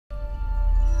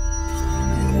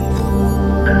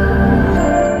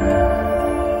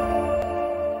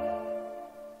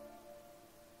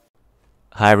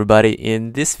Hi everybody,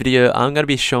 in this video I'm going to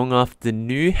be showing off the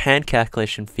new hand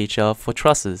calculation feature for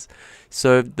trusses.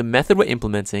 So the method we're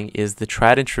implementing is the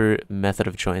tried and true method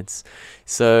of joints.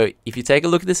 So if you take a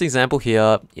look at this example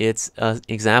here, it's an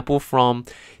example from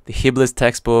the Hibbler's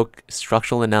textbook,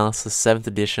 Structural Analysis 7th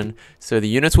edition. So the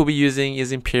units we'll be using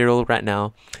is Imperial right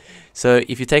now. So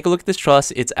if you take a look at this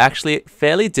truss, it's actually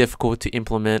fairly difficult to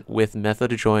implement with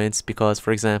method of joints because,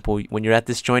 for example, when you're at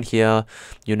this joint here,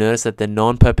 you notice that they're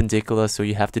non-perpendicular, so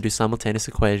you have to do simultaneous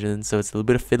equations, so it's a little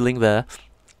bit of fiddling there.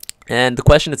 And the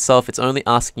question itself, it's only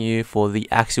asking you for the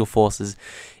axial forces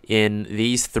in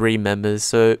these three members.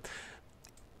 So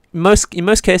in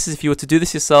most cases, if you were to do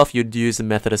this yourself, you'd use the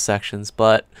method of sections,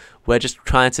 but we're just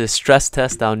trying to stress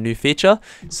test our new feature.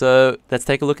 So let's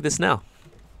take a look at this now.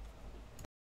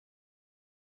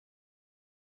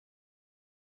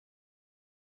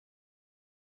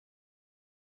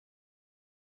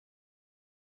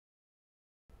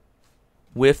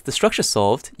 With the structure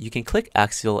solved, you can click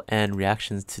axial and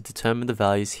reactions to determine the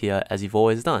values here as you've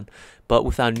always done. But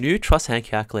with our new truss hand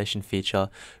calculation feature,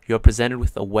 you're presented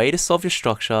with a way to solve your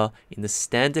structure in the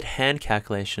standard hand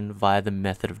calculation via the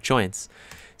method of joints.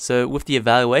 So with the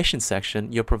evaluation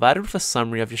section, you're provided with a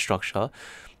summary of your structure,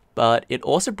 but it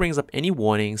also brings up any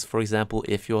warnings, for example,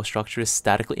 if your structure is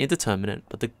statically indeterminate.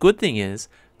 But the good thing is,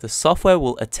 the software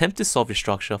will attempt to solve your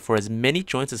structure for as many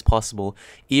joints as possible,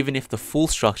 even if the full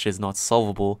structure is not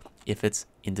solvable if it's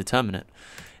indeterminate.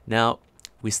 Now,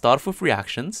 we start off with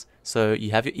reactions. So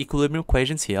you have your equilibrium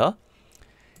equations here.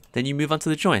 Then you move on to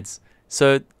the joints.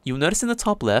 So you'll notice in the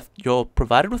top left, you're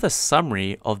provided with a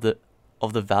summary of the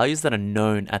values that are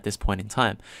known at this point in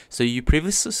time. So you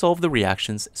previously solved the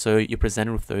reactions, so you're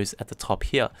presented with those at the top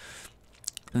here.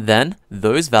 Then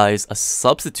those values are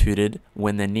substituted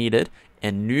when they're needed,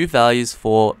 and new values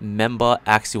for member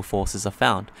axial forces are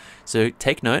found. So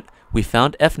take note, we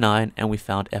found F9 and we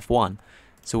found F1.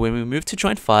 So when we move to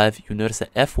joint 5, you'll notice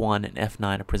that F1 and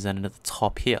F9 are presented at the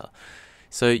top here.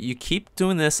 So you keep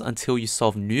doing this until you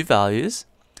solve new values.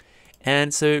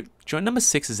 And so joint number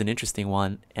 6 is an interesting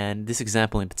one, and this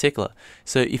example in particular.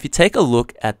 So if you take a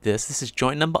look at this is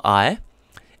joint number I,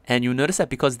 and you'll notice that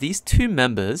because these two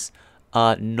members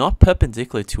are not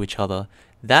perpendicular to each other,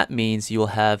 that means you'll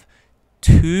have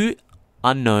two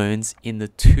unknowns in the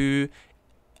two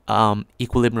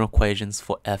equilibrium equations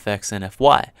for fx and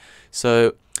fy.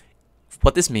 So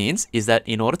what this means is that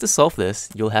in order to solve this,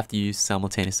 you'll have to use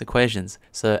simultaneous equations.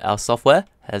 So our software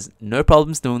has no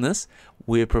problems doing this.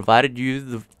 We provided you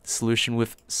the solution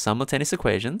with simultaneous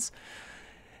equations.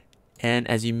 And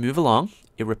as you move along,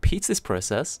 it repeats this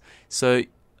process. So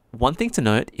one thing to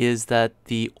note is that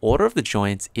the order of the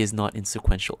joints is not in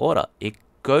sequential order. It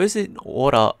goes in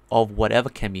order of whatever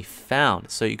can be found.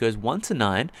 So it goes 1 to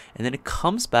 9, and then it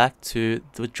comes back to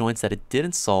the joints that it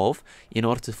didn't solve in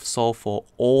order to solve for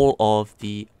all of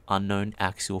the unknown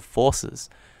axial forces.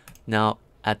 Now,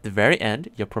 at the very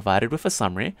end, you're provided with a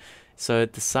summary. So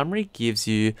the summary gives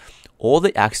you all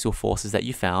the axial forces that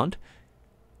you found.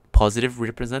 Positive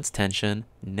represents tension,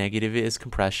 negative is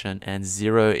compression, and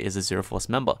 0 is a zero force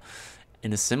member.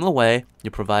 In a similar way, you're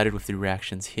provided with the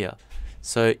reactions here.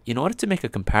 So in order to make a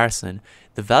comparison,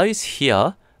 the values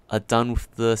here are done with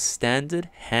the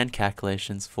standard hand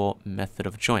calculations for method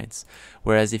of joints.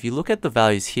 Whereas if you look at the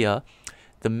values here,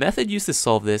 the method used to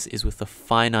solve this is with a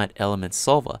finite element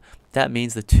solver. That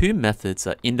means the two methods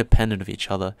are independent of each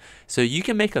other. So you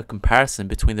can make a comparison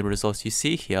between the results you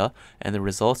see here and the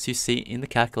results you see in the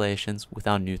calculations with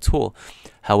our new tool.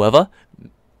 However,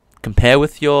 compare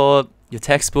with your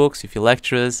textbooks, with your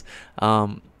lecturers.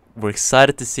 We're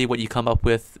excited to see what you come up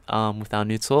with our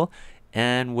new tool,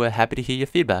 and we're happy to hear your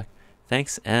feedback.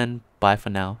 Thanks, and bye for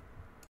now.